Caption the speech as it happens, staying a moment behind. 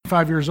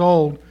25 years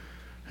old,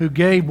 who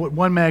gave what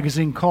one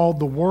magazine called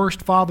the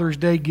worst Father's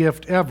Day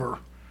gift ever.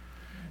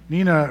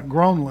 Nina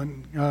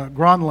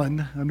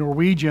Gronlund, a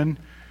Norwegian,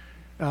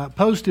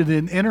 posted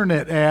an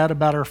internet ad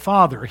about her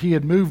father. He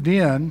had moved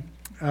in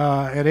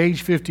at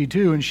age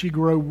 52, and she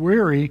grew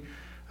weary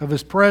of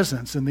his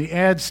presence. And the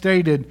ad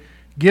stated,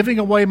 "Giving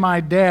away my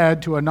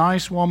dad to a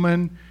nice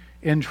woman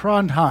in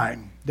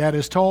Trondheim. Dad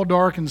is tall,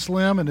 dark, and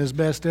slim in his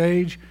best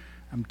age.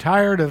 I'm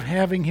tired of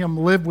having him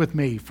live with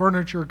me.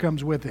 Furniture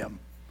comes with him."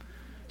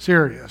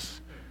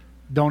 Serious.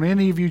 Don't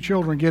any of you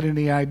children get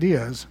any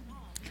ideas?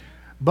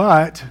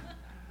 But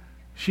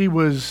she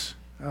was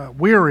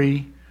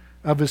weary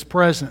of his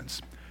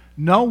presence.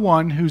 No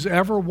one who's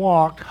ever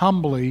walked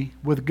humbly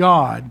with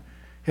God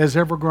has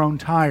ever grown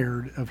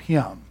tired of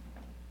Him.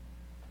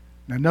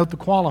 Now note the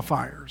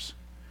qualifiers.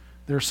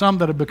 There are some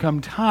that have become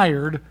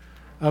tired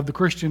of the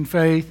Christian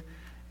faith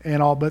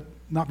and all, but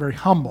not very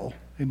humble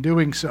in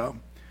doing so.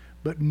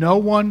 But no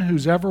one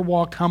who's ever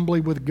walked humbly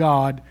with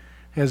God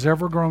has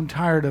ever grown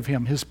tired of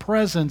Him. His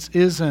presence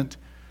isn't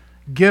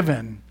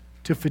given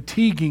to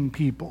fatiguing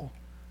people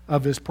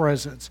of His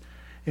presence.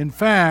 In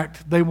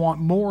fact, they want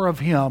more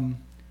of Him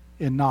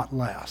and not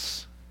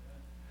less.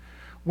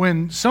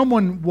 When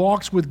someone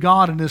walks with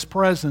God in His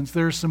presence,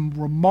 there's some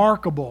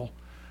remarkable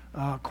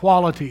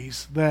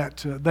qualities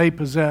that they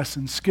possess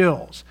and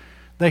skills.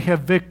 They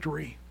have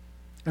victory,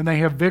 and they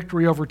have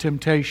victory over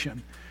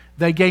temptation.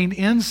 They gain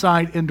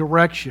insight and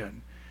direction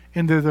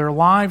into their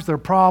lives, their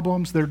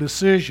problems, their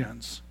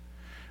decisions.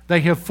 They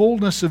have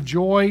fullness of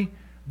joy.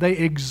 They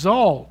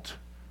exalt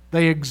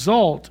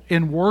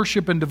in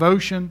worship and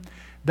devotion.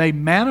 They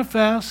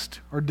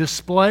manifest or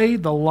display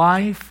the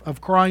life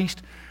of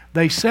Christ.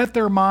 They set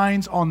their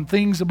minds on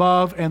things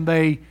above, and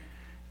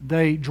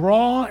they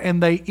draw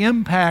and they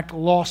impact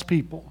lost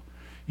people.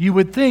 You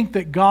would think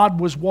that God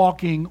was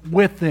walking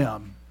with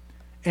them,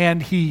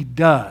 and He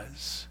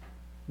does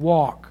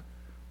walk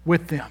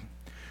with them.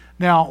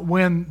 Now,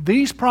 when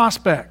these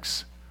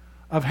prospects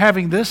of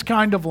having this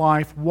kind of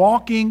life,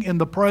 walking in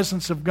the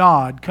presence of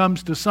God,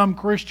 comes to some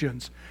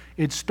Christians,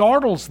 it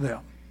startles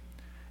them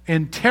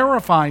and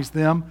terrifies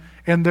them,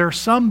 and there are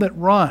some that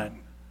run.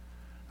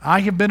 I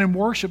have been in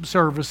worship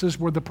services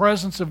where the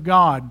presence of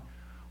God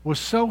was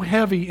so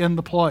heavy in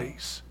the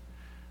place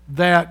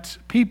that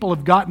people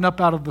have gotten up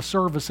out of the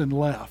service and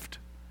left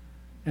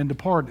and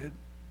departed.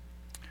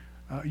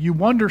 You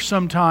wonder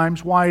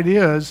sometimes why it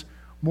is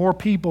more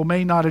people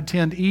may not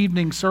attend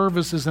evening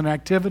services and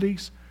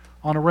activities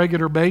on a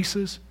regular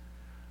basis,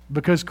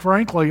 because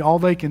frankly, all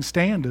they can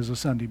stand is a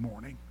Sunday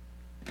morning.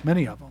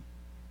 Many of them.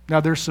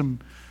 Now, there's some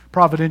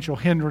providential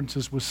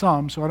hindrances with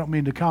some, so I don't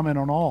mean to comment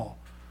on all.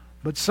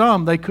 But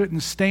some, they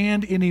couldn't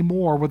stand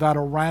anymore without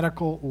a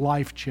radical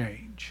life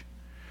change.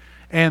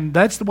 And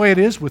that's the way it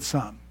is with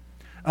some.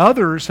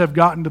 Others have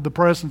gotten to the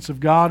presence of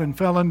God and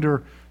fell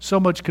under so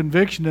much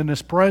conviction in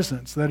His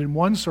presence that in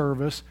one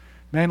service,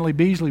 Manley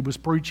Beasley was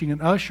preaching,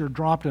 an usher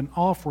dropped an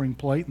offering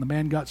plate and the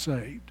man got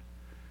saved.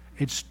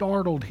 It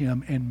startled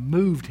him and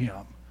moved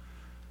him.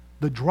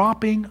 The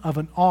dropping of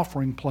an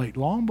offering plate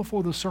long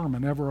before the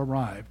sermon ever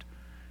arrived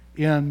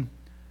in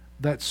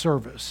that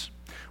service.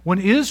 When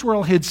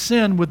Israel had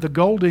sinned with the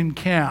golden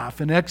calf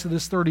in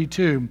Exodus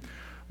 32,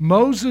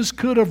 Moses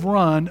could have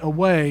run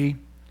away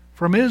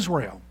from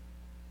Israel.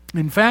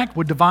 In fact,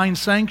 with divine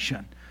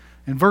sanction.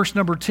 In verse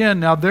number 10,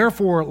 "Now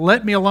therefore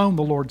let me alone,"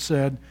 the Lord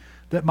said,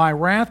 "that my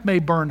wrath may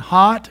burn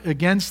hot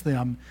against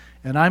them,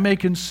 and I may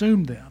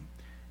consume them.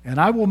 And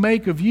I will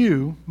make of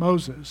you,"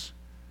 Moses,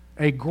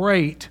 "a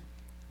great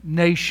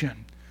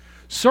nation."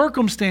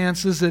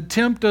 Circumstances that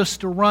tempt us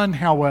to run,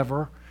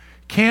 however,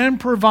 can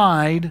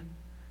provide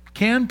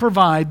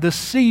the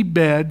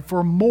seedbed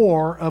for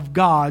more of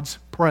God's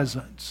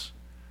presence.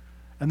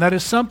 And that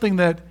is something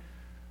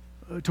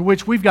to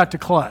which we've got to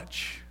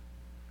clutch.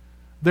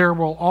 There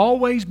will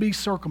always be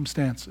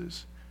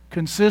circumstances,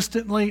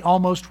 consistently,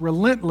 almost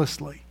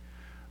relentlessly,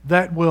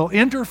 that will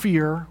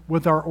interfere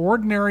with our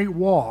ordinary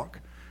walk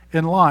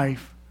in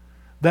life,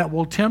 that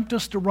will tempt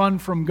us to run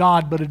from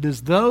God. But it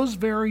is those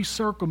very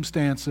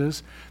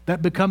circumstances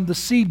that become the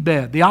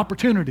seedbed, the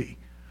opportunity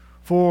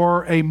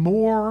for a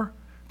more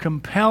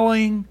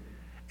compelling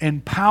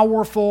and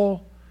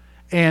powerful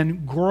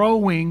and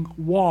growing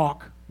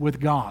walk with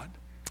God.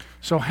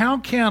 So how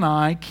can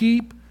I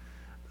keep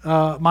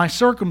my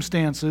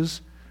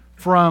circumstances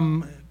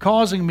from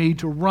causing me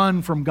to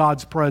run from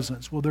God's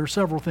presence? Well, there are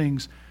several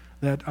things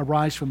that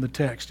arise from the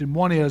text. And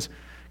one is,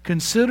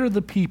 consider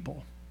the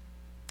people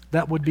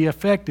that would be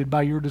affected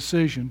by your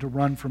decision to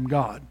run from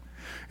God.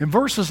 In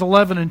verses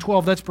 11 and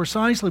 12, that's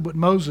precisely what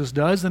Moses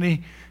does, and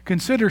he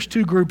considers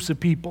two groups of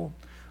people.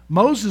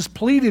 Moses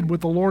pleaded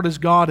with the Lord his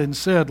God and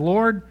said,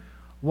 "Lord,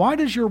 why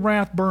does your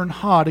wrath burn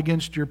hot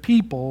against your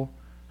people,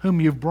 whom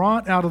you've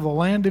brought out of the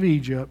land of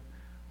Egypt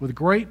with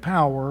great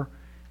power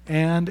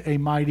and a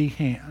mighty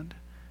hand?"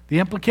 The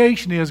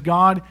implication is,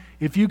 God,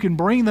 if you can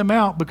bring them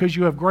out because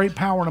you have great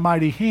power and a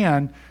mighty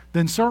hand,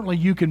 then certainly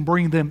you can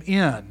bring them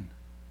in.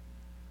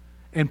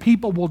 And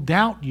people will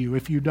doubt you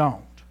if you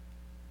don't.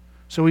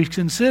 So he's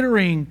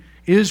considering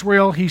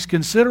Israel, he's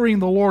considering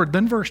the Lord.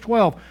 Then verse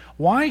 12,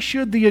 why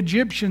should the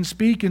Egyptians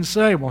speak and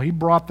say, well, he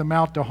brought them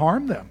out to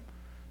harm them,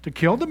 to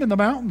kill them in the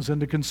mountains and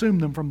to consume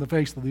them from the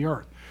face of the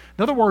earth?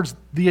 In other words,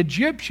 the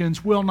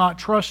Egyptians will not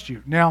trust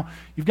you. Now,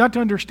 you've got to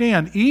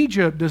understand,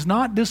 Egypt does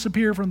not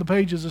disappear from the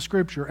pages of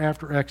Scripture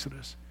after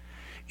Exodus.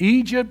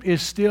 Egypt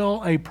is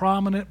still a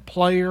prominent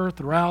player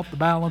throughout the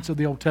balance of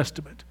the Old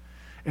Testament.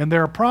 And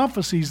there are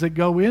prophecies that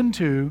go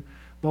into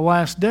the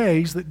last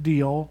days that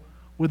deal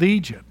with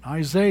Egypt.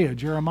 Isaiah,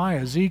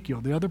 Jeremiah,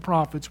 Ezekiel, the other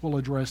prophets will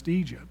address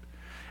Egypt.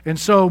 And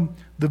so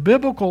the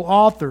biblical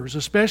authors,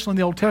 especially in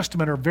the Old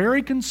Testament, are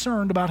very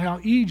concerned about how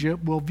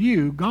Egypt will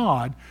view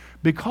God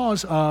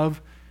because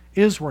of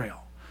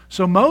Israel.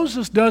 So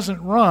Moses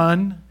doesn't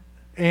run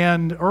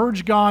and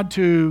urge God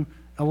to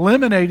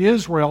eliminate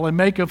Israel and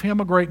make of him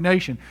a great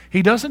nation.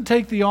 He doesn't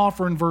take the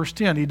offer in verse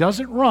 10. He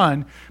doesn't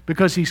run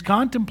because he's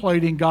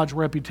contemplating God's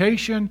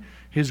reputation,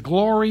 His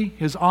glory,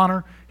 His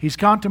honor. He's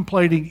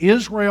contemplating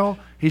Israel.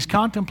 He's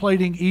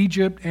contemplating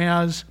Egypt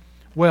as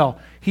well.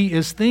 He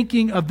is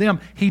thinking of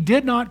them. He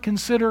did not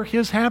consider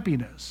his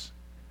happiness.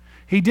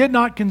 He did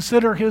not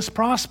consider his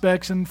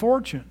prospects and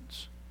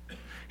fortunes.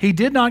 He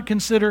did not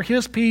consider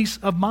his peace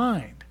of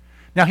mind.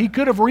 Now, he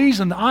could have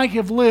reasoned, I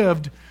have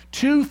lived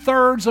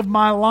 2/3 of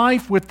my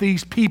life with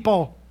these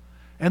people,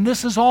 and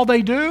this is all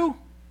they do?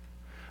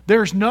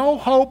 There's no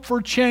hope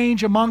for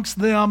change amongst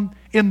them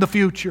in the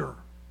future.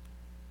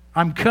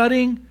 I'm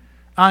cutting,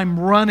 I'm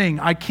running.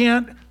 I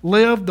can't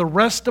live the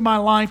rest of my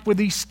life with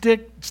these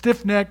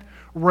stiff-necked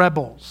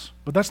rebels.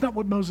 But that's not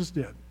what Moses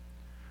did.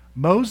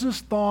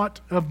 Moses thought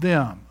of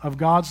them, of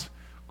God's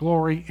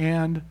glory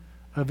and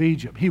of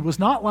Egypt. He was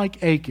not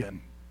like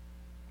Achan.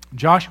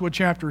 Joshua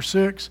chapter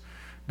 6,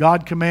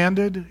 God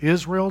commanded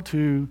Israel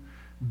to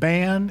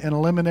ban and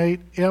eliminate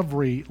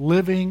every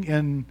living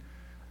and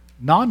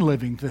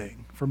non-living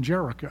thing from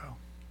Jericho.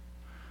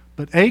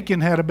 But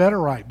Achan had a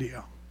better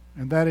idea,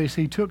 and that is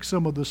he took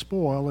some of the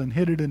spoil and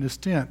hid it in his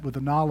tent with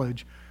the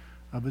knowledge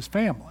of his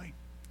family.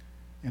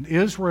 And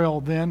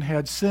Israel then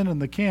had sin in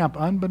the camp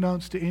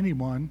unbeknownst to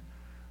anyone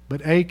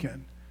but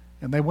Achan.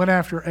 And they went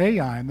after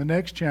Ai in the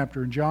next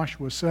chapter in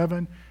Joshua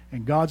 7,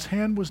 and God's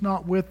hand was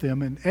not with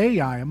them. And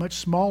Ai, a much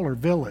smaller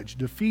village,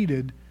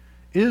 defeated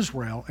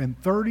Israel, and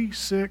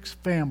 36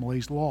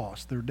 families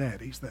lost their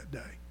daddies that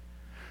day.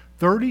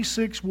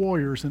 36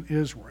 warriors in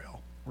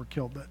Israel were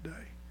killed that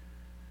day.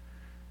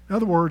 In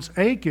other words,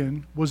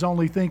 Achan was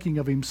only thinking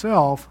of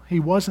himself. He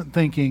wasn't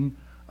thinking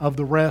of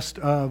the rest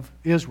of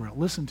Israel.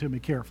 Listen to me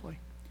carefully.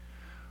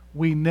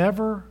 We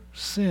never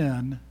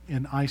sin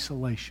in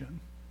isolation.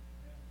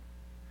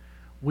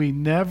 We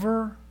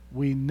never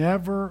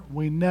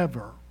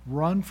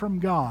run from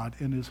God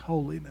in His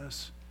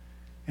holiness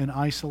in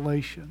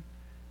isolation.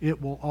 It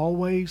will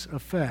always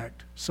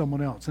affect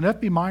someone else. And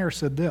F.B. Meyer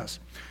said this.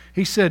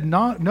 He said,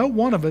 no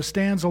one of us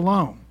stands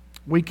alone.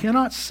 We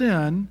cannot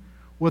sin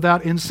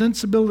without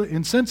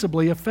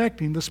insensibly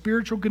affecting the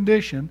spiritual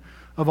condition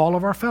of all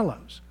of our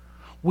fellows.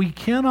 We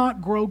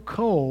cannot grow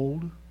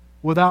cold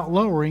without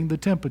lowering the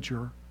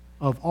temperature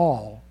of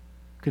all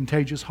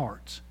contagious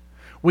hearts.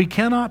 We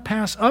cannot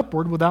pass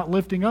upward without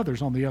lifting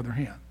others, on the other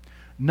hand.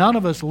 None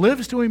of us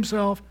lives to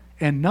himself,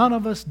 and none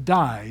of us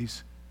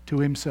dies to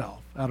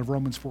himself, out of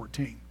Romans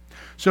 14.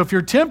 So if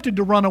you're tempted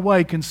to run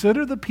away,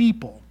 consider the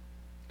people.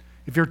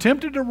 If you're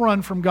tempted to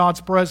run from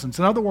God's presence,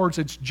 in other words,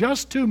 it's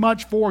just too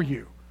much for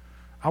you,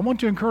 I want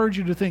to encourage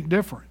you to think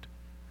different.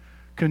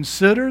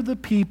 Consider the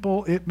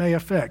people it may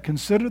affect.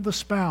 Consider the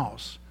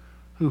spouse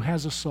who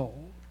has a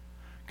soul.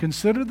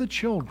 Consider the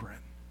children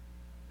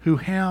who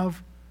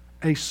have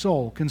a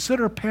soul.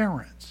 Consider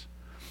parents.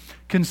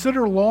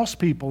 Consider lost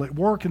people at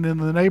work and in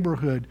the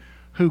neighborhood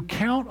who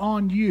count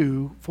on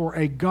you for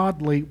a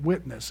godly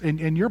witness.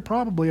 And you're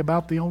probably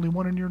about the only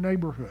one in your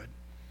neighborhood.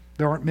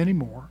 There aren't many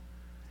more.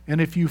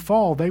 And if you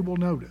fall, they will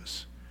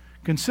notice.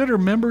 Consider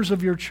members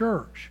of your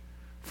church,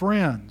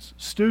 friends,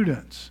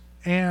 students,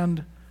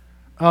 and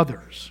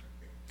others.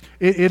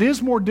 It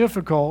is more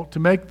difficult to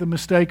make the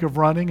mistake of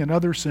running and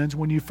other sins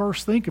when you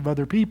first think of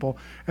other people.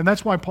 And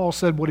that's why Paul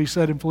said what he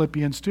said in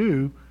Philippians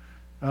 2,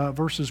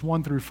 verses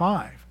 1 through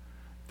 5.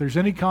 If there's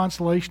any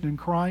consolation in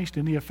Christ,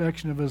 any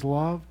affection of His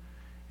love,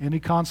 any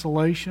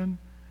consolation,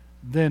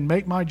 then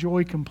make my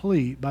joy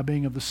complete by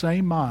being of the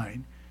same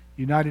mind,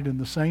 united in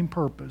the same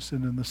purpose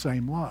and in the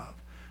same love.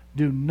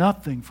 Do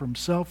nothing from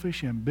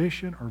selfish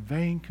ambition or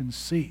vain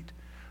conceit,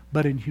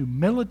 but in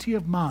humility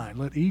of mind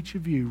let each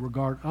of you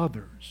regard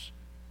others,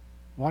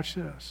 watch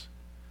this,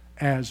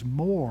 as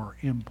more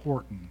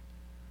important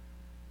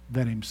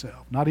than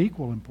himself. Not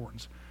equal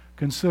importance.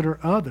 Consider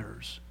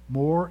others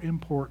more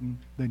important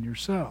than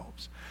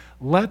yourselves.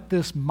 Let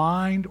this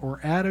mind or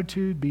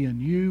attitude be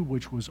in you,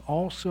 which was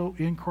also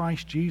in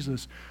Christ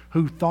Jesus,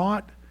 who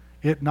thought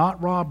it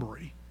not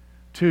robbery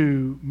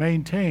to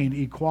maintain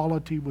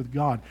equality with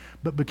God,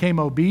 but became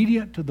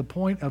obedient to the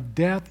point of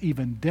death,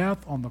 even death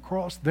on the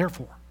cross.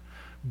 Therefore,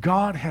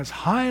 God has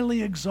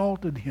highly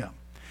exalted Him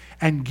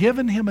and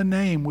given Him a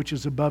name which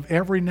is above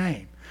every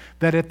name,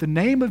 that at the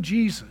name of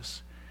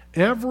Jesus,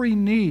 every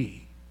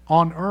knee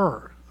on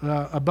earth,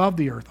 above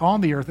the earth, on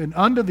the earth, and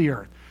under the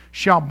earth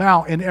shall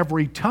bow, and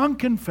every tongue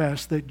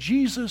confess that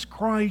Jesus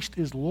Christ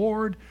is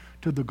Lord,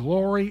 to the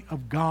glory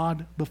of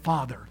God the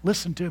Father.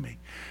 Listen to me.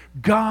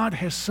 God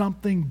has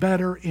something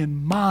better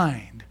in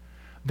mind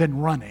than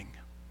running.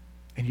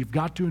 And you've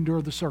got to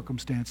endure the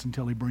circumstance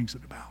until He brings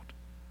it about.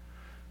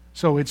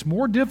 So it's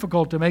more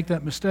difficult to make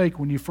that mistake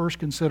when you first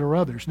consider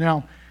others.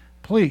 Now,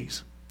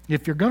 please,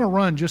 if you're going to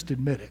run, just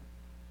admit it.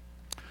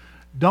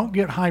 Don't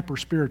get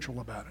hyper-spiritual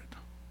about it.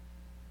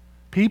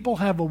 People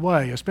have a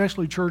way,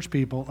 especially church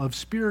people, of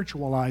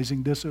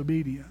spiritualizing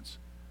disobedience.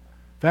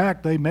 In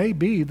fact, they may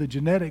be the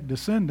genetic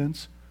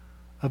descendants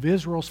of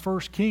Israel's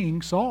first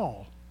king,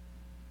 Saul.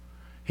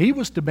 He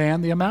was to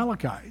ban the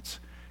Amalekites.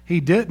 He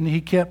didn't.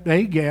 He kept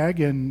Agag,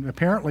 and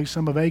apparently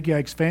some of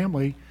Agag's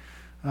family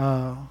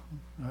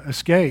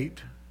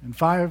escaped. And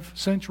 5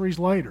 centuries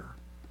later,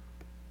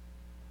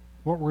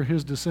 what were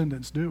his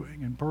descendants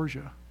doing in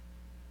Persia?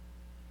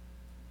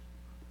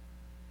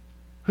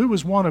 Who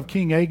was one of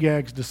King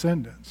Agag's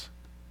descendants?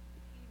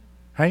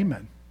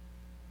 Haman.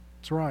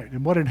 That's right.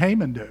 And what did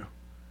Haman do?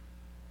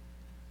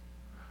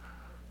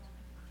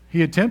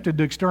 He attempted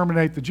to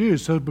exterminate the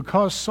Jews. So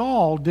because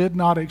Saul did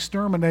not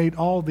exterminate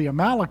all the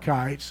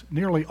Amalekites,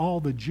 nearly all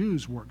the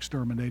Jews were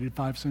exterminated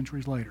 5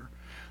 centuries later.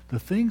 The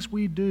things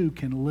we do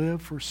can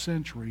live for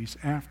centuries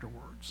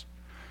afterwards.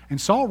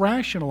 And Saul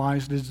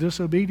rationalized his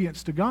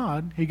disobedience to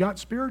God. He got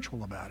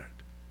spiritual about it.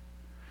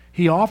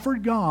 He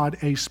offered God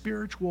a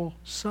spiritual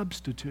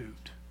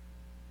substitute.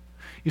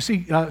 You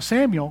see,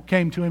 Samuel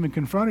came to him and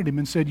confronted him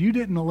and said, "You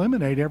didn't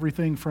eliminate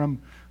everything from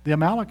the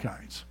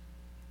Amalekites."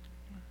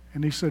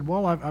 And he said,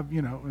 "Well,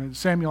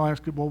 Samuel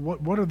asked, "Well,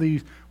 what are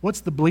these?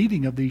 What's the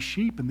bleating of these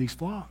sheep and these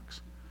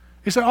flocks?"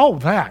 He said, "Oh,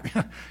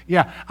 that.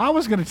 Yeah, I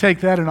was going to take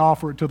that and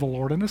offer it to the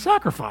Lord in a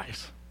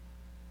sacrifice."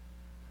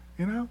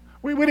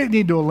 We didn't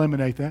need to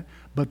eliminate that.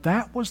 But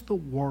that was the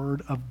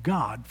word of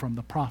God from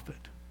the prophet.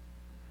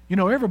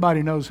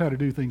 Everybody knows how to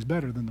do things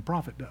better than the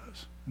prophet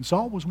does. And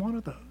Saul was one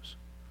of those.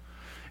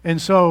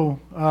 And so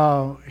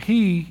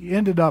he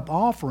ended up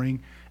offering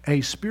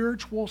a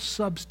spiritual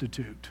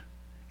substitute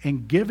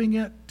and giving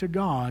it to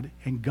God,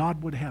 and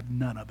God would have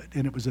none of it.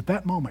 And it was at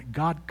that moment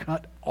God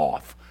cut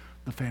off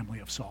the family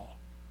of Saul.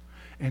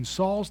 And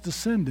Saul's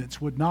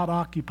descendants would not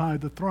occupy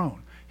the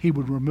throne. He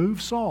would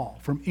remove Saul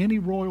from any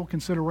royal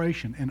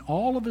consideration, and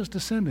all of his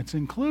descendants,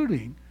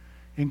 including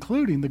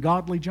the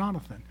godly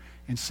Jonathan,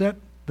 and set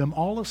them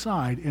all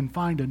aside and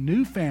find a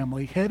new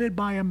family headed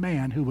by a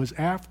man who was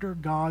after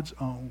God's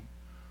own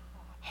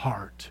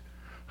heart,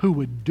 who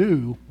would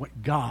do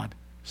what God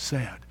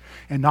said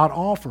and not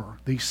offer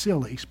these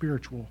silly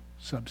spiritual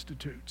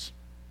substitutes.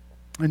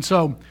 And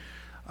so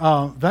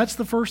that's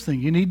the first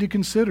thing. You need to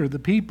consider the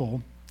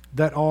people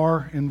that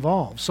are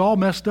involved. Saul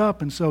messed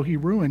up, and so he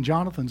ruined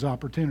Jonathan's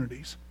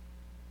opportunities.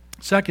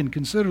 Second,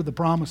 consider the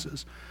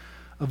promises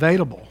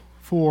available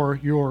for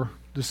your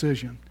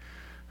decision.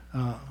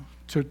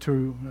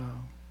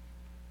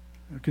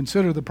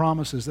 Consider the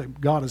promises that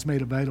God has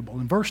made available.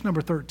 In verse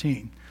number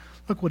 13,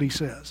 look what he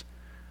says.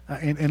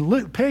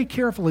 Pay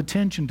careful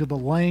attention to the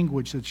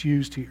language that's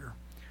used here.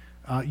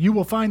 You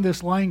will find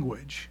this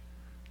language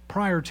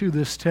prior to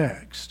this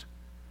text,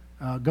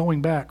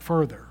 going back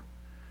further.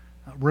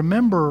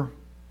 Remember,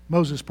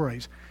 Moses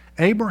prays,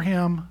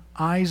 Abraham,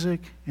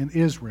 Isaac, and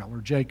Israel, or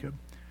Jacob,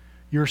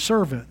 your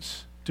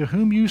servants, to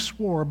whom you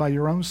swore by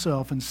your own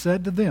self and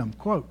said to them,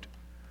 quote,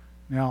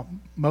 now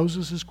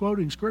Moses is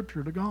quoting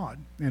Scripture to God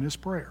in his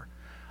prayer,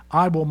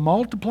 I will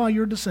multiply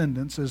your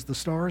descendants as the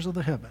stars of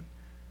the heaven,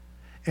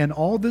 and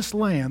all this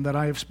land that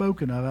I have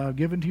spoken of I have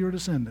given to your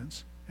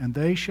descendants, and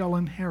they shall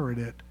inherit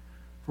it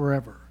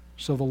forever.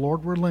 So the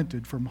Lord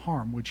relented from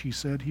harm which he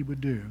said he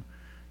would do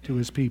to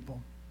his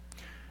people.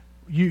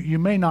 You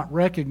may not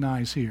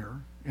recognize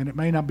here, and it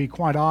may not be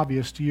quite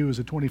obvious to you as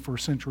a 21st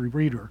century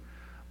reader,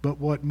 but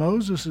what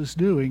Moses is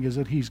doing is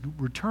that he's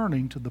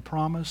returning to the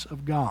promise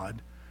of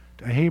God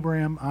to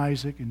Abraham,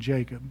 Isaac, and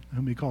Jacob,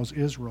 whom he calls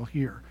Israel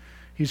here.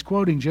 He's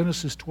quoting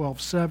Genesis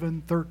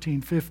 12:7,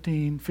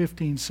 13:15,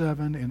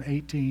 15:7, and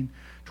 18,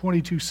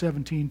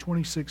 22:17,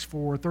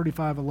 26:4,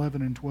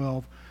 35:11, and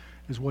 12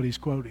 is what he's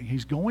quoting.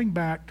 He's going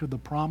back to the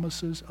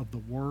promises of the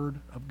Word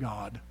of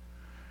God.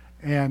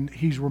 And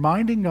he's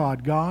reminding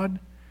God, God,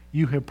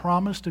 you have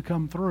promised to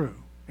come through.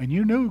 And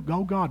you knew,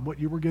 oh God, what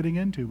you were getting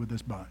into with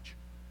this bunch.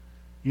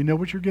 You know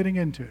what you're getting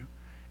into.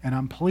 And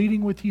I'm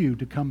pleading with you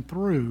to come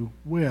through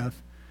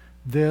with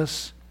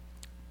this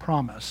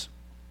promise.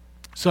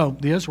 So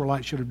the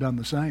Israelites should have done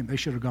the same. They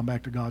should have gone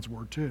back to God's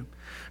word too.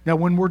 Now,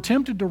 when we're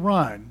tempted to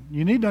run,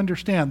 you need to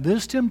understand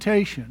this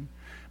temptation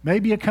may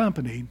be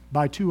accompanied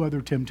by two other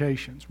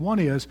temptations. One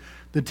is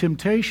the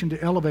temptation to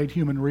elevate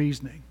human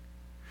reasoning.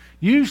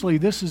 Usually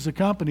this is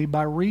accompanied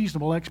by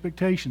reasonable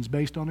expectations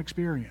based on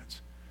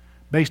experience,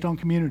 based on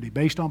community,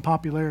 based on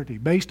popularity,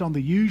 based on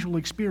the usual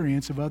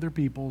experience of other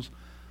people's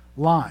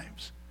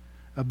lives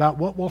about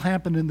what will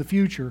happen in the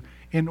future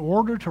in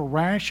order to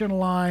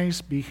rationalize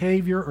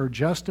behavior or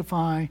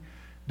justify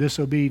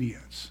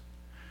disobedience.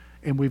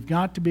 And we've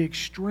got to be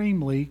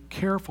extremely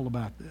careful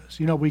about this.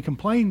 You know, we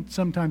complain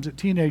sometimes that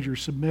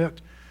teenagers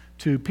submit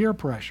to peer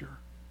pressure.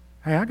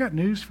 Hey, I got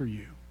news for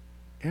you.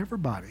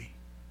 Everybody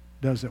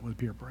does that with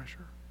peer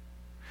pressure.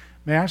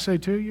 May I say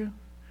to you,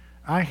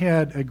 I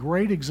had a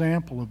great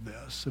example of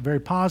this, a very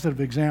positive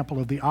example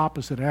of the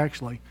opposite,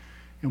 actually,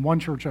 in one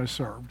church I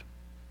served.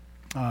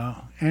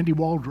 Andy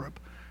Waldrop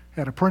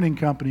had a printing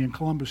company in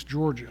Columbus,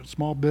 Georgia, a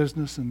small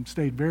business, and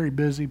stayed very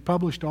busy,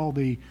 published all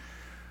the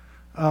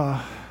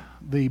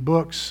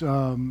books.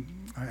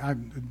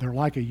 They're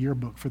like a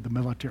yearbook for the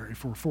military,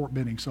 for Fort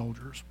Benning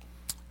soldiers,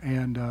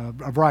 and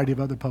a variety of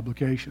other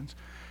publications.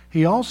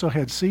 He also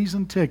had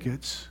season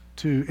tickets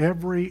to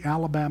every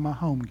Alabama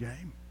home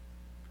game.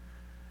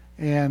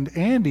 And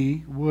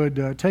Andy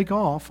would take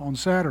off on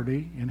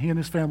Saturday, and he and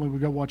his family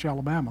would go watch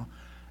Alabama,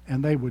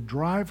 and they would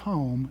drive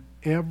home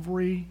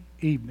every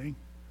evening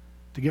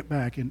to get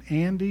back. And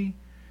Andy,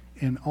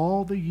 in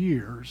all the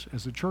years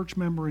as a church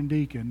member and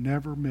deacon,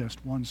 never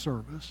missed one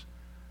service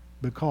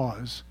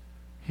because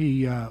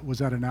he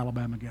was at an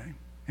Alabama game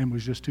and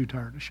was just too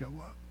tired to show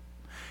up.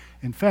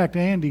 In fact,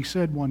 Andy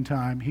said one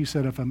time, he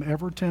said, if I'm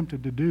ever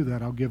tempted to do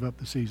that, I'll give up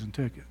the season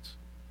tickets.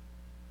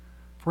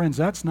 Friends,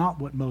 that's not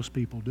what most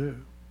people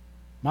do.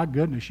 My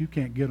goodness, you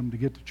can't get them to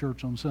get to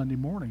church on Sunday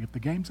morning if the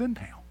game's in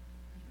town.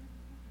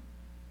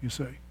 You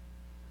see.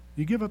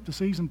 You give up the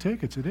season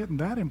tickets. It isn't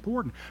that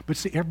important. But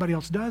see, everybody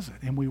else does it,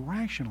 and we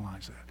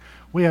rationalize that.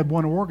 We had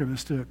one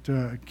organist at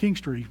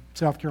Kingstree,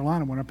 South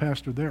Carolina, when I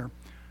pastored there,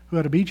 who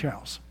had a beach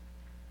house.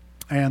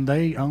 And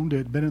they owned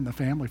it, been in the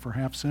family for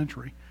half a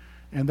century.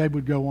 And they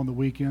would go on the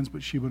weekends,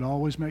 but she would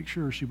always make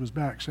sure she was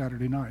back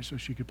Saturday night so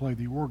she could play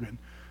the organ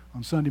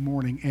on Sunday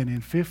morning. And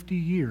in 50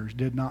 years,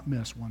 did not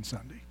miss one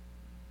Sunday.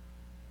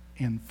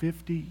 In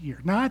 50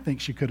 years. Now, I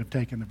think she could have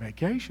taken a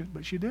vacation,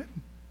 but she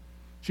didn't.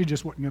 She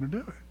just wasn't going to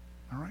do it.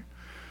 All right?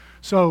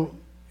 So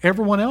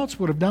everyone else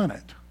would have done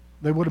it.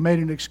 They would have made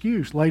an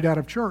excuse, laid out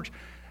of church.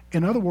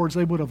 In other words,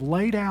 they would have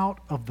laid out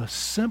of the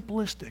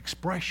simplest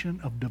expression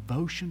of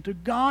devotion to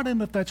God.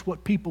 And if that's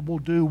what people will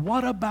do,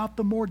 what about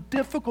the more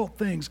difficult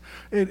things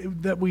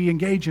that we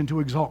engage in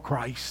to exalt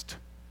Christ?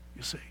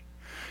 You see,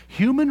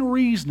 human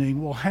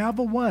reasoning will have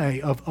a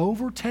way of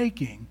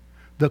overtaking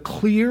the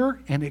clear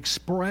and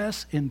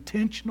express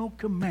intentional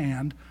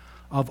command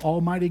of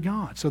Almighty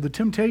God. So the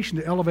temptation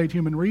to elevate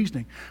human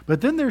reasoning. But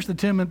then there's the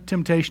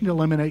temptation to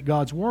eliminate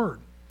God's Word.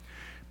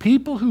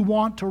 People who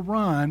want to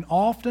run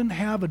often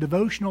have a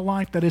devotional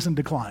life that is in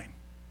decline.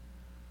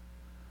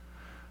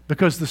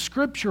 Because the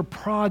Scripture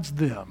prods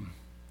them,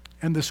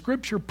 and the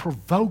Scripture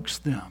provokes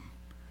them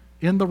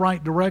in the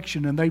right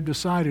direction, and they've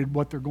decided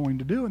what they're going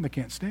to do, and they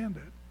can't stand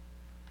it.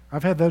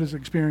 I've had that as an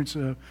experience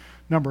a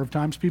number of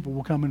times. People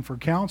will come in for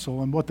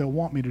counsel, and what they'll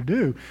want me to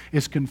do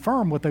is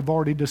confirm what they've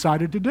already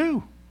decided to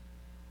do.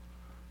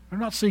 They're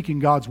not seeking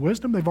God's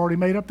wisdom. They've already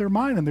made up their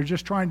mind, and they're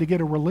just trying to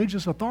get a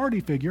religious authority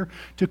figure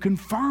to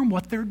confirm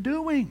what they're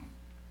doing,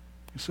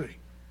 you see.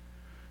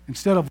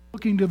 Instead of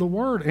looking to the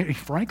Word,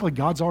 frankly,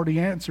 God's already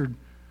answered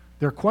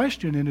their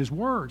question in His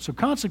Word. So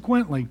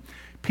consequently,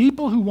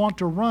 people who want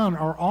to run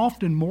are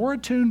often more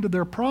attuned to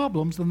their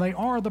problems than they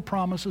are the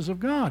promises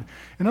of God.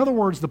 In other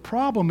words, the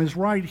problem is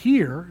right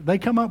here. They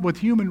come up with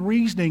human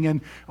reasoning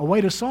and a way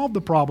to solve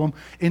the problem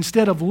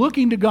instead of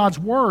looking to God's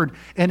Word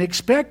and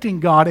expecting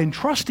God and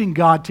trusting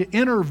God to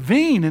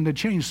intervene and to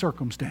change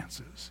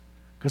circumstances.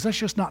 Because that's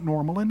just not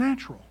normal and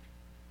natural.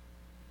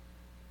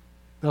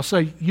 They'll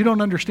say, you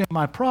don't understand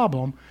my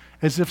problem,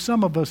 as if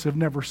some of us have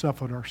never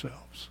suffered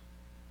ourselves.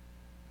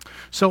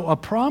 So a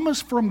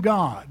promise from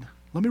God,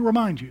 let me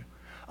remind you,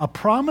 a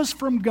promise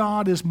from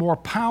God is more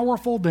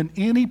powerful than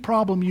any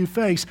problem you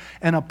face,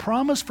 and a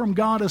promise from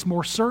God is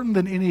more certain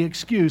than any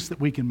excuse that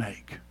we can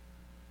make.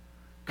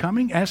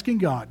 Asking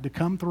God to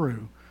come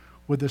through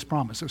with this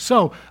promise.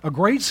 So a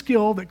great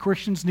skill that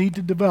Christians need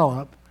to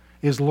develop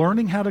is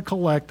learning how to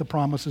collect the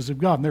promises of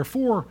God. And there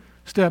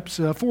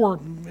are four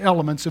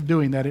elements of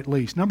doing that at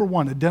least. Number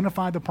one,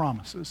 identify the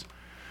promises.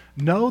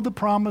 Know the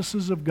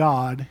promises of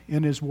God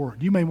in His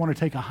Word. You may want to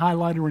take a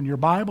highlighter in your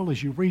Bible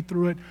as you read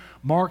through it,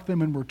 mark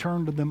them, and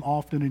return to them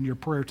often in your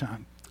prayer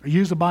time. Or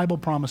use a Bible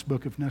promise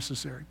book if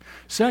necessary.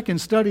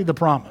 Second, study the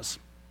promise.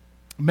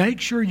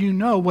 Make sure you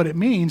know what it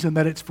means and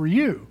that it's for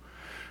you.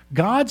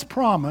 God's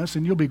promise,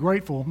 and you'll be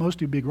grateful, most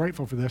of you will be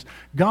grateful for this,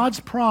 God's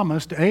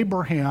promise to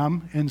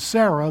Abraham and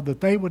Sarah that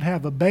they would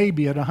have a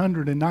baby at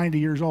 190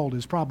 years old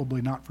is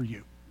probably not for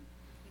you.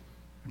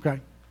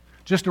 Okay?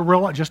 Just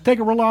take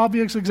a real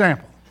obvious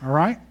example. All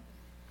right?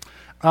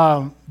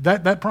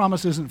 That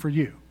promise isn't for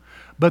you.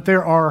 But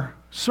there are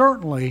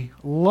certainly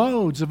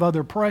loads of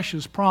other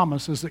precious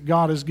promises that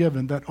God has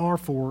given that are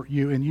for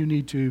you, and you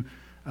need to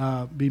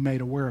be made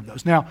aware of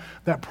those. Now,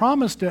 that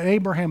promise to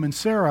Abraham and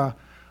Sarah,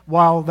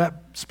 while that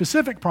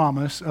specific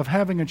promise of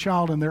having a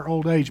child in their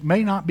old age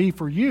may not be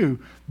for you,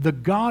 the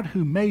God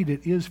who made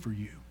it is for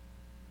you.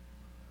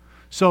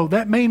 So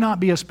that may not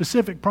be a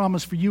specific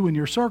promise for you in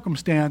your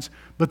circumstance,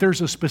 but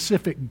there's a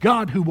specific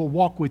God who will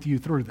walk with you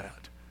through that.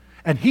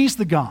 And He's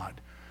the God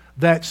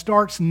that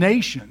starts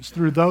nations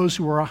through those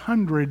who are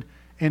 100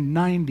 and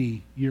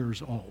 90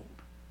 years old.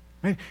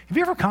 Man, have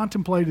you ever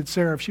contemplated,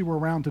 Sarah, if she were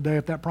around today,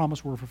 if that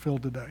promise were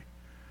fulfilled today?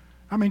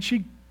 I mean,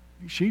 she'd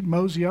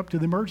mosey up to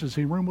the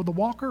emergency room with a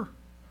walker.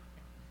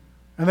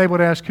 And they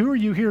would ask, who are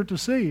you here to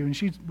see? And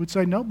she would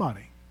say,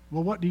 nobody.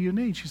 Well, what do you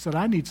need? She said,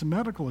 I need some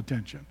medical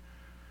attention.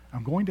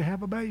 I'm going to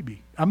have a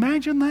baby.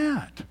 Imagine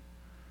that.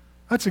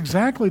 That's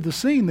exactly the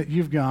scene that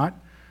you've got,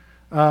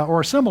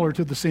 or similar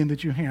to the scene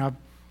that you have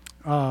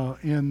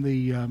in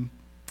the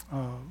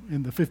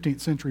 15th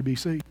century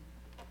BC.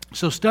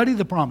 So study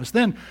the promise.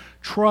 Then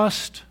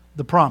trust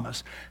the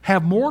promise.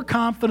 Have more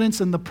confidence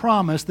in the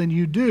promise than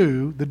you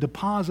do the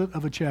deposit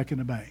of a check in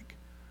a bank.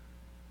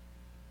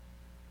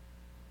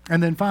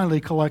 And then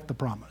finally, collect the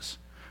promise.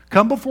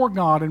 Come before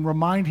God and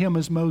remind Him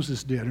as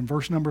Moses did in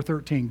verse number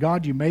 13.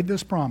 God, you made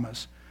this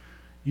promise.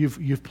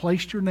 You've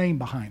placed your name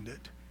behind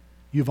it.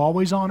 You've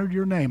always honored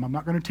your name. I'm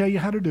not going to tell you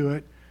how to do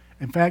it.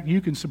 In fact,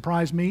 you can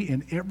surprise me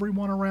and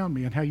everyone around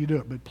me in how you do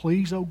it. But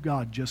please, oh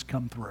God, just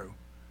come through.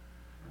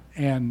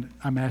 And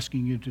I'm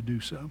asking you to do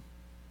so.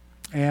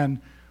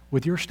 And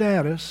with your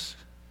status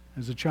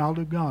as a child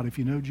of God, if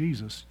you know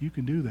Jesus, you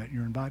can do that.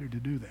 You're invited to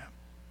do that.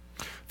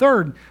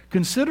 Third,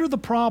 consider the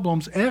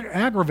problems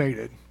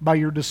aggravated by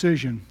your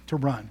decision to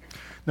run.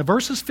 Now,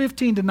 verses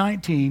 15 to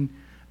 19,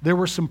 there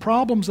were some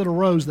problems that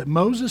arose that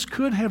Moses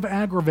could have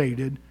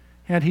aggravated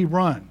had he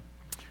run.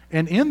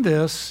 And in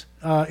this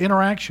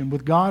interaction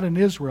with God and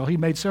Israel, he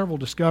made several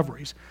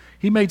discoveries.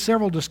 He made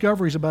several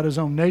discoveries about his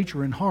own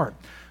nature and heart.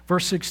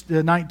 Verse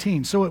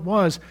 19, so it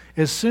was,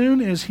 as soon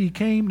as he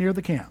came near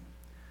the camp,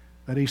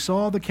 that he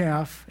saw the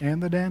calf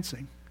and the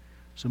dancing.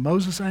 So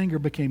Moses' anger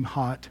became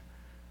hot,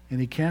 and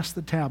he cast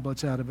the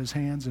tablets out of his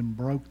hands and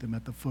broke them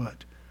at the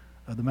foot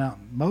of the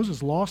mountain.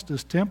 Moses lost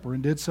his temper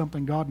and did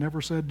something God never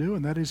said do,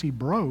 and that is he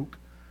broke,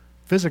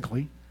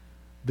 physically,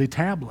 the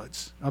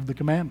tablets of the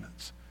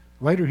commandments.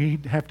 Later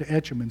he'd have to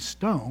etch them in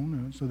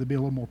stone, so they'd be a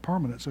little more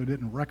permanent so he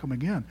didn't wreck them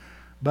again.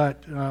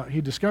 But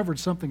he discovered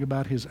something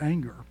about his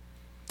anger.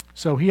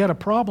 So he had a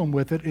problem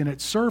with it, and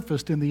it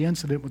surfaced in the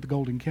incident with the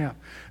golden calf.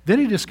 Then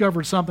he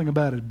discovered something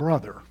about his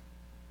brother.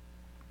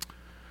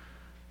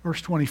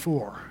 Verse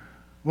 24.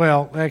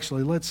 Well,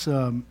 actually, let's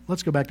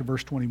go back to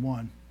verse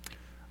 21.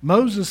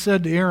 Moses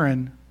said to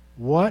Aaron,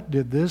 what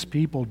did this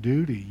people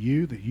do to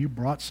you that you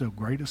brought so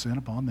great a sin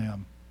upon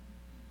them?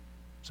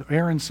 So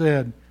Aaron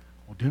said,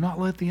 well, do not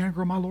let the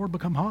anger of my Lord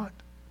become hot.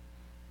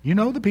 You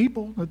know the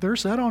people, that they're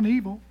set on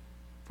evil.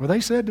 For they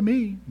said to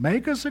me,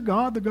 make us a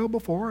god to go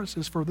before us.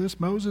 As for this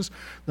Moses,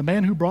 the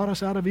man who brought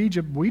us out of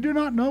Egypt, we do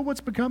not know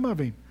what's become of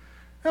him.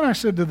 And I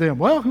said to them,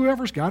 well,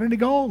 whoever's got any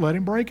gold, let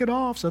him break it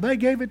off. So they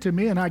gave it to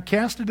me, and I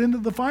cast it into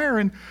the fire,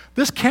 and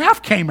this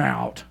calf came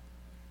out.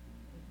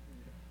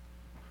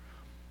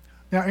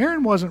 Now,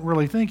 Aaron wasn't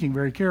really thinking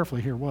very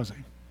carefully here, was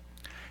he?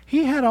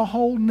 He had a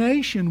whole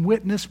nation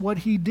witness what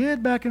he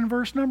did back in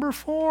verse number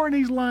 4, and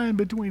he's lying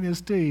between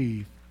his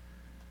teeth.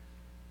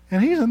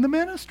 And he's in the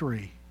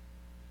ministry.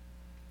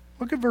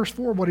 Look at verse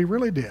 4, what he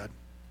really did.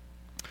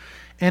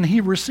 And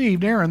he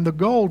received, Aaron, the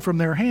gold from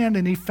their hand,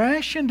 and he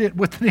fashioned it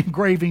with an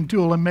engraving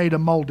tool and made a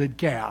molded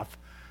calf.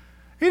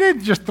 He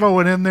didn't just throw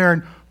it in there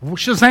and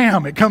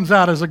shazam, it comes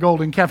out as a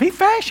golden calf. He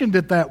fashioned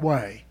it that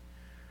way.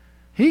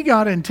 He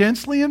got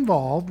intensely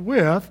involved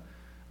with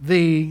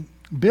the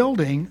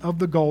building of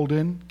the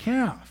golden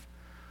calf.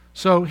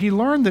 So he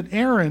learned that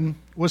Aaron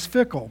was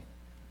fickle.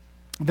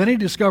 Then he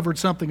discovered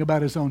something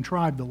about his own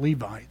tribe, the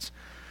Levites,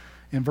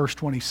 in verse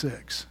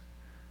 26.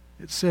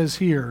 It says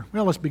here,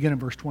 well, let's begin in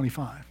verse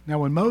 25. Now,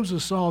 when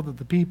Moses saw that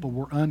the people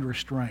were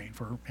unrestrained,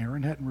 for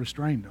Aaron hadn't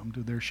restrained them to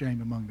their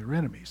shame among their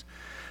enemies,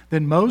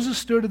 then Moses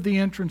stood at the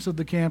entrance of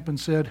the camp and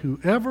said,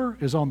 whoever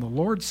is on the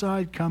Lord's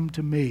side, come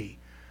to me.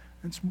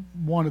 That's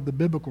one of the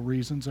biblical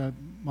reasons I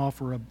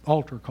offer an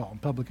altar call,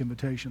 public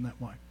invitation that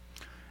way.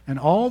 And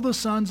all the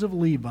sons of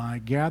Levi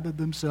gathered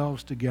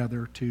themselves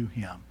together to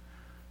him.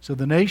 So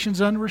the nation's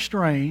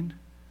unrestrained.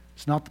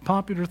 It's not the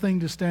popular thing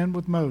to stand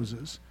with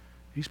Moses.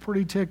 He's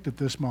pretty ticked at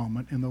this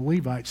moment, and the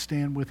Levites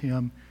stand with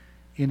him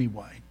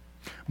anyway.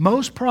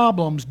 Most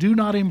problems do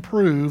not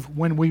improve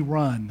when we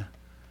run.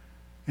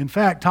 In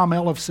fact, Tom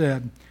Elliff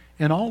said,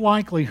 in all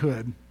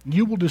likelihood,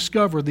 you will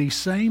discover these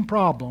same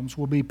problems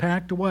will be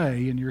packed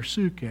away in your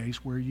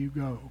suitcase where you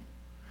go.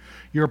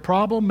 Your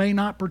problem may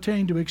not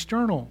pertain to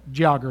external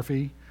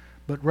geography,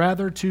 but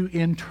rather to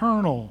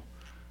internal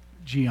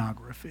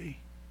geography.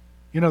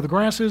 You know, the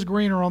grass is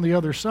greener on the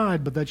other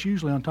side, but that's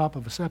usually on top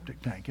of a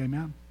septic tank.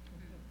 Amen?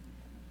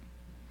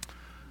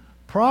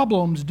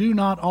 Problems do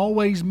not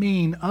always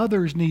mean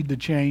others need to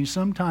change.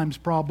 Sometimes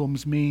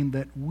problems mean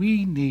that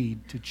we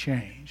need to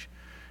change.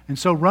 And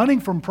so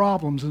running from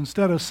problems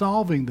instead of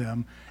solving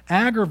them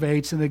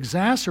aggravates and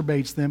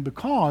exacerbates them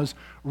because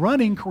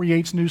running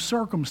creates new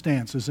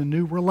circumstances and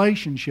new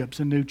relationships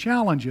and new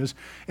challenges.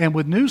 And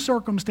with new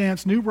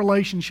circumstance, new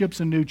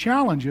relationships, and new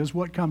challenges,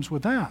 what comes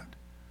with that?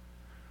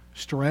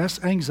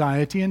 Stress,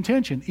 anxiety, and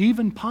tension.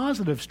 Even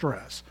positive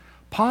stress,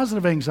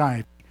 positive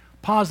anxiety,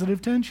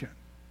 positive tension.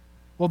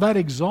 Well, that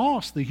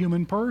exhausts the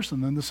human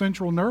person and the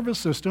central nervous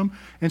system,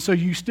 and so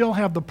you still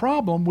have the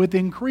problem with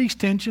increased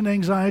tension,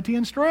 anxiety,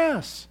 and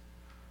stress.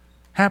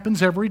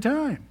 Happens every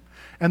time.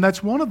 And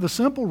that's one of the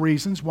simple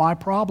reasons why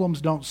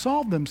problems don't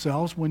solve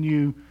themselves when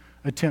you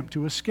attempt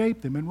to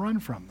escape them and run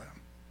from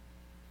them.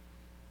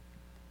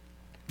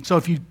 So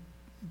if you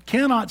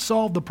cannot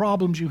solve the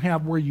problems you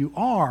have where you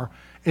are,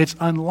 it's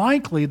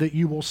unlikely that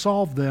you will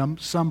solve them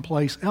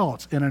someplace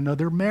else, in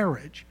another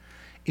marriage,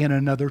 in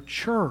another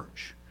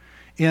church,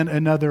 in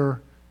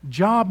another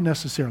job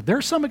necessarily. There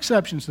are some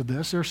exceptions to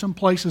this. There are some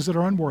places that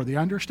are unworthy.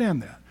 I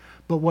understand that.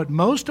 But what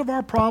most of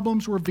our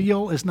problems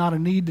reveal is not a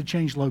need to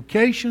change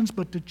locations,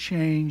 but to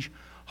change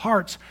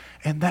hearts.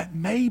 And that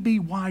may be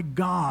why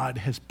God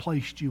has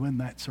placed you in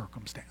that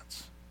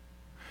circumstance.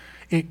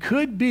 It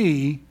could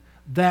be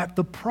that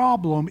the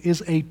problem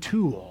is a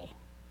tool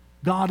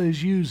God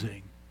is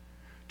using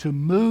to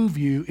move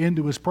you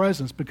into His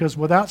presence, because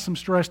without some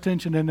stress,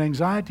 tension, and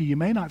anxiety, you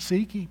may not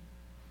seek Him.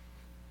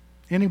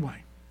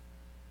 Anyway.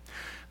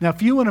 Now,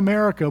 few in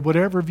America would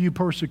ever view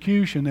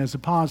persecution as a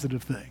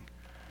positive thing.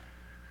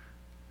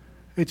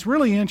 It's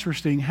really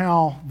interesting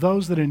how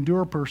those that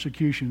endure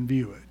persecution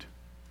view it,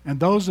 and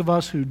those of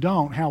us who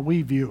don't, how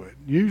we view it.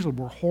 Usually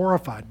we're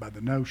horrified by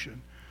the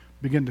notion,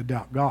 begin to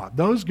doubt God.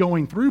 Those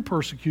going through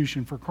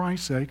persecution for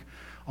Christ's sake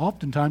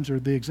oftentimes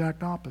are the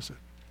exact opposite.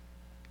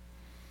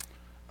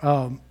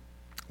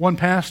 One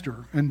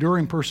pastor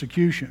enduring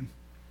persecution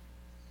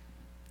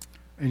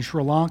in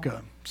Sri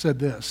Lanka said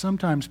this: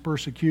 sometimes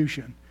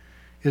persecution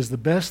is the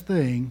best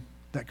thing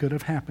that could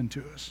have happened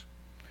to us.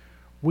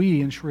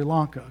 We in Sri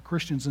Lanka,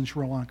 Christians in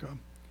Sri Lanka,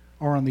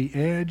 are on the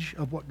edge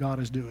of what God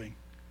is doing.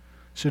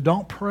 So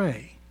don't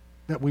pray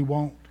that we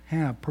won't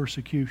have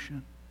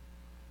persecution.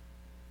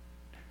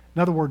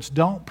 In other words,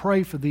 don't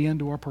pray for the end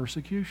to our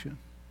persecution.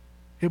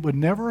 It would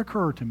never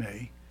occur to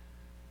me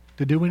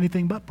to do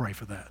anything but pray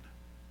for that.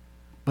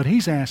 But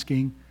he's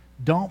asking,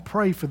 don't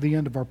pray for the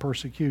end of our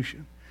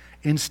persecution.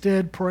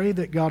 Instead, pray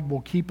that God will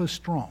keep us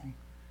strong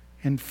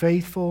and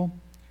faithful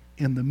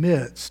in the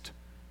midst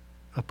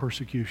of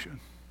persecution.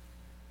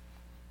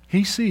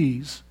 He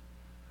sees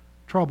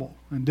trouble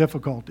and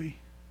difficulty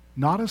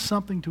not as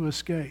something to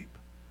escape,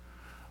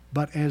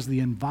 but as the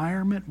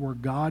environment where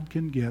God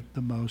can get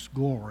the most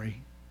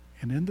glory.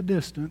 And in the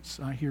distance,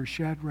 I hear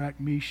Shadrach,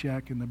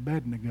 Meshach, and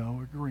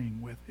Abednego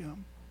agreeing with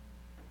him.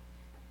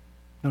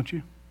 Don't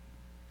you?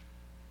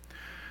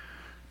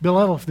 Bill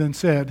Elliff then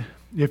said,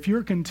 if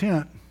you're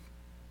content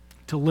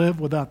to live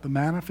without the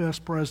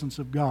manifest presence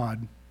of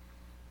God,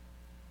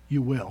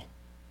 you will.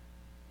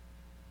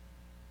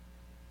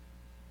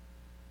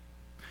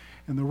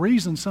 And the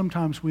reason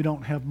sometimes we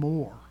don't have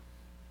more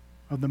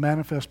of the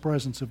manifest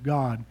presence of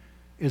God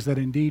is that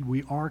indeed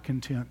we are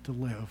content to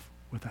live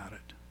without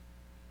it.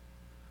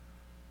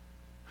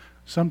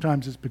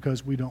 Sometimes it's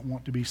because we don't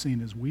want to be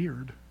seen as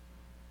weird.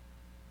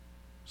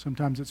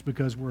 Sometimes it's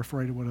because we're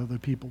afraid of what other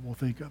people will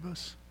think of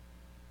us.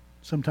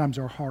 Sometimes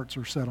our hearts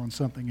are set on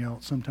something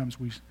else. Sometimes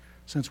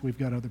since we've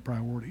got other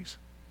priorities.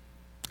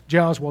 J.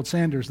 Oswald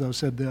Sanders, though,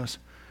 said this: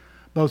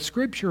 both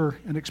Scripture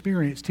and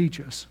experience teach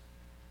us,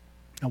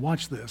 now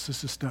watch this,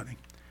 this is stunning,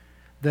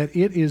 that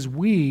it is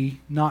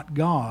we, not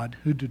God,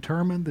 who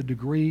determine the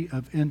degree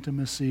of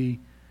intimacy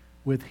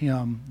with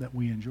Him that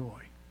we enjoy.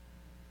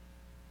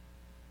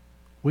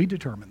 We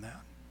determine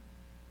that.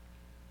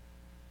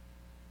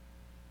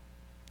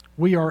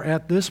 We are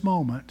at this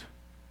moment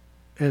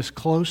as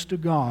close to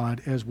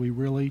God as we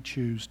really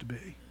choose to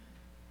be.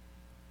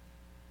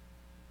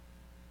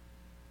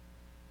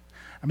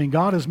 I mean,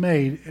 God has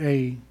made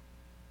a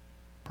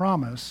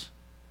promise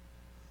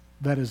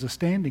that is a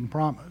standing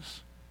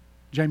promise.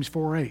 James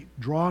 4:8,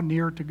 draw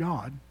near to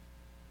God,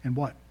 and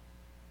what?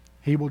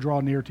 He will draw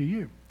near to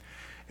you.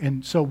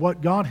 And so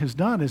what God has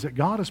done is that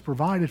God has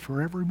provided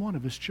for every one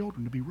of His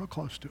children to be real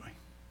close to Him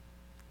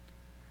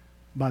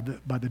by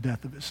the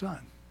death of His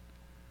Son.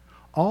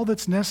 All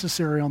that's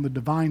necessary on the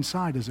divine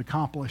side is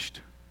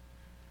accomplished,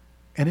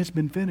 and it's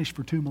been finished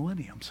for 2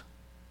 millenniums.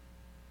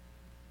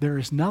 There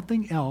is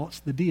nothing else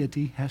the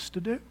deity has to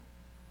do.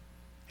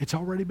 It's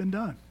already been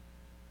done.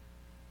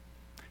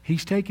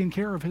 He's taken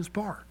care of His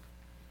part.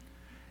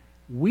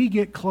 We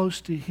get close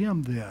to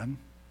Him then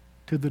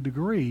to the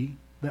degree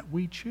that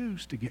we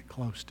choose to get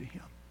close to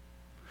Him.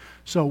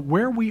 So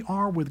where we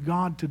are with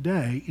God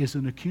today is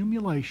an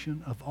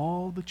accumulation of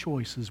all the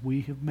choices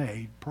we have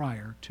made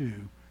prior to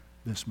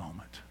this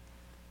moment.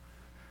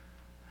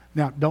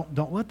 Now,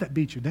 don't let that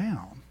beat you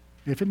down.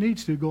 If it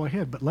needs to, go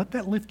ahead, but let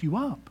that lift you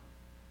up.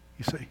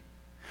 You see,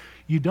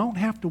 you don't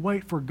have to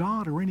wait for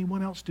God or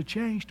anyone else to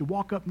change to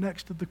walk up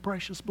next to the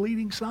precious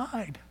bleeding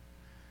side.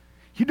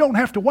 You don't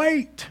have to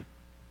wait.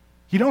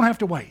 You don't have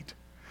to wait.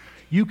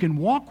 You can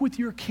walk with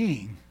your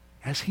King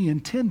as He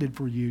intended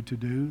for you to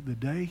do the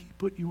day He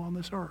put you on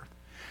this earth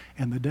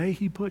and the day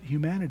He put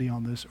humanity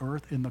on this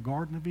earth in the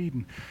Garden of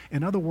Eden.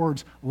 In other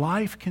words,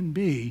 life can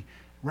be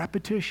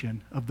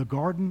repetition of the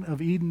Garden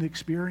of Eden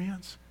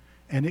experience,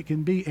 and it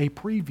can be a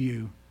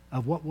preview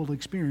of what we'll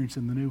experience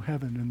in the new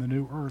heaven and the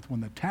new earth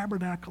when the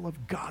tabernacle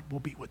of God will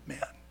be with men.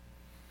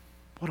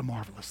 What a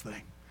marvelous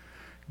thing.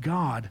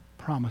 God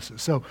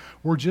promises. So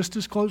we're just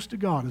as close to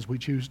God as we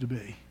choose to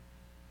be.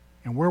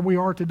 And where we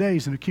are today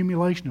is an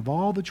accumulation of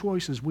all the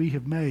choices we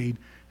have made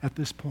at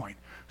this point.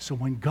 So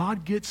when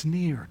God gets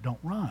near, don't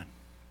run.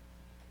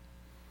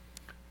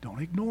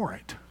 Don't ignore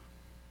it.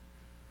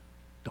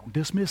 Don't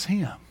dismiss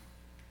Him.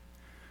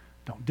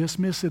 Don't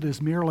dismiss it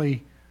as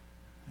merely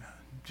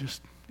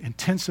just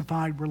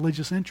intensified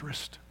religious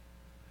interest.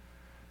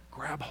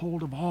 Grab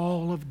hold of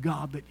all of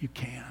God that you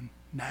can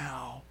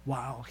now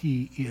while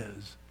He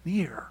is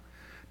near.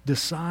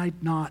 Decide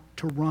not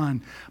to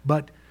run,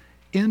 but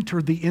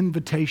enter the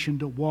invitation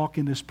to walk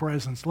in His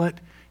presence. Let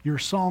your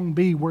song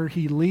be, where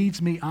He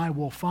leads me, I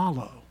will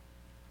follow.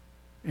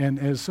 And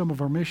as some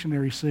of our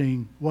missionaries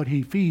sing, what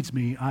He feeds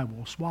me, I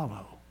will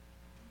swallow.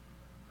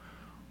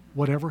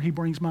 Whatever He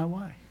brings my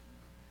way.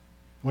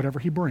 Whatever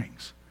He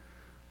brings.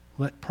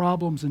 Let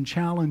problems and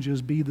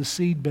challenges be the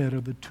seedbed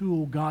or the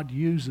tool God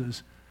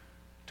uses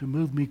to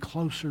move me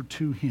closer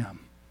to Him.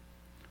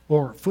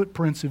 Or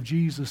footprints of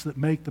Jesus that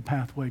make the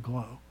pathway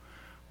glow.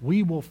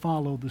 We will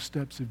follow the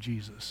steps of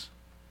Jesus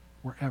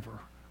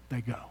wherever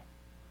they go.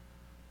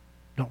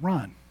 Don't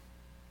run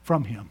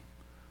from Him.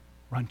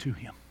 Run to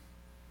Him.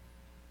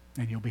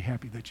 And you'll be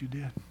happy that you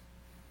did.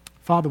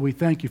 Father, we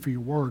thank You for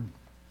Your word.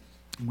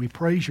 And we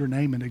praise Your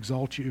name and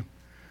exalt You.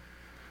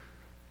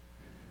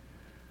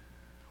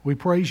 We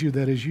praise You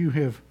that as You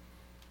have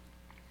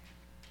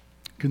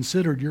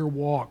considered Your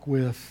walk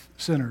with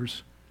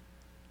sinners,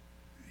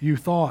 You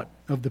thought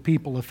of the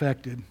people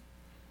affected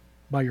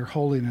by Your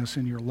holiness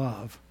and Your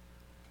love.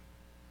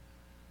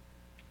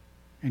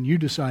 And You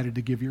decided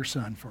to give Your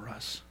Son for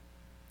us.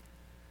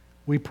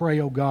 We pray,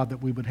 oh God,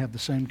 that we would have the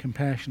same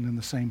compassion and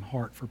the same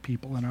heart for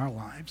people in our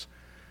lives,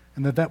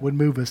 and that would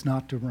move us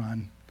not to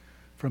run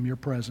from Your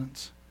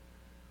presence.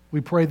 We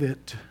pray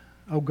that,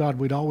 oh God,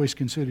 we'd always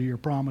consider Your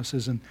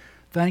promises, and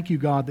thank You,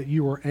 God, that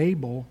You are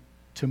able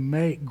to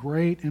make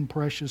great and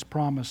precious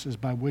promises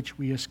by which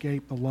we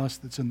escape the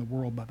lust that's in the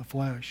world by the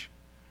flesh,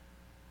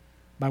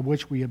 by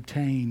which we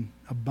obtain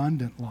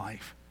abundant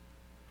life.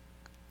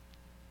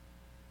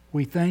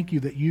 We thank You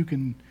that You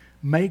can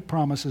make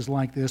promises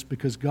like this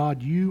because,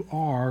 God, You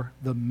are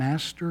the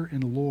master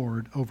and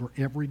Lord over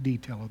every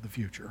detail of the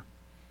future.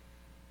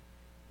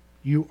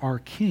 You are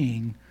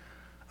king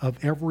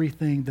of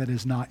everything that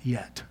is not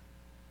yet.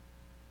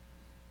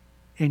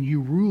 And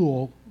You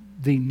rule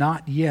the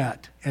not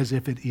yet as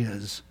if it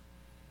is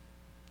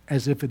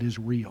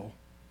real.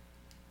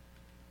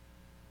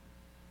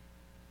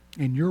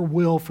 And Your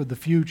will for the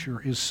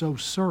future is so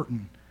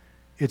certain,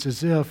 it's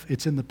as if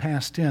it's in the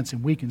past tense,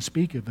 and we can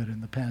speak of it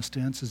in the past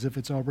tense as if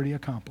it's already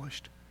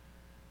accomplished,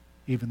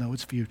 even though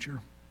it's future.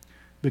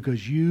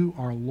 Because You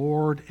are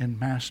Lord and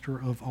master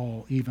of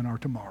all, even our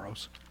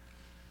tomorrows.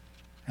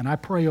 And I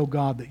pray, oh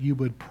God, that You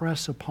would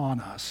press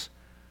upon us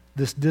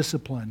this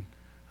discipline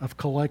of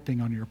collecting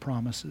on Your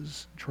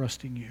promises,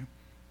 trusting You,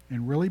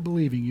 and really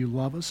believing You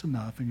love us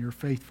enough and You're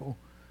faithful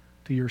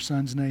to Your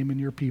Son's name and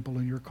Your people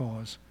and Your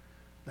cause,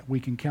 that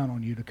we can count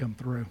on You to come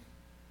through.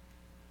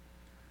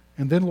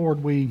 And then,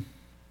 Lord, we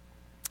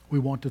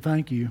want to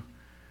thank You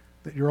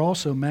that You're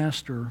also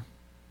master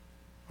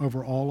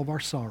over all of our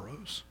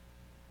sorrows,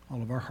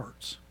 all of our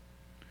hurts.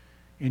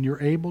 And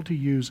You're able to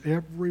use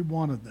every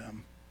one of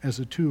them as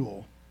a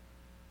tool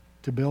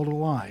to build a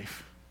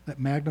life that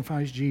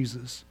magnifies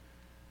Jesus,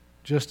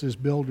 just as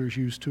builders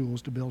use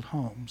tools to build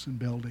homes and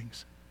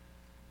buildings.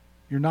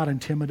 You're not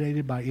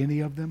intimidated by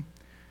any of them.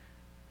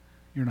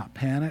 You're not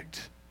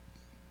panicked.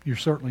 You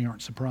certainly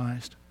aren't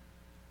surprised.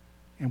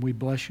 And we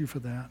bless You for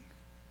that.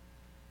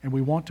 And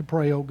we want to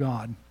pray, oh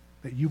God,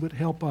 that You would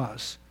help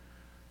us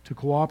to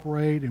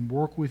cooperate and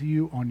work with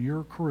You on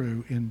Your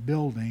crew in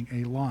building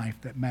a life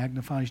that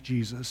magnifies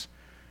Jesus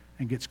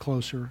and gets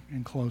closer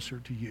and closer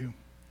to You.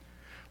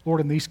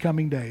 Lord, in these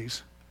coming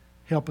days,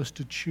 help us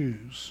to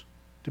choose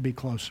to be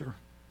closer.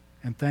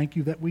 And thank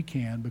You that we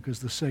can, because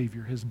the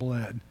Savior has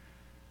bled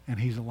and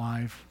He's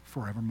alive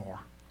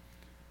forevermore.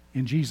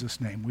 In Jesus'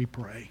 name we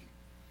pray.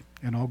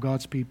 And all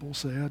God's people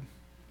said,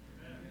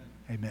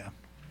 Amen. Amen.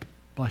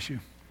 Bless you.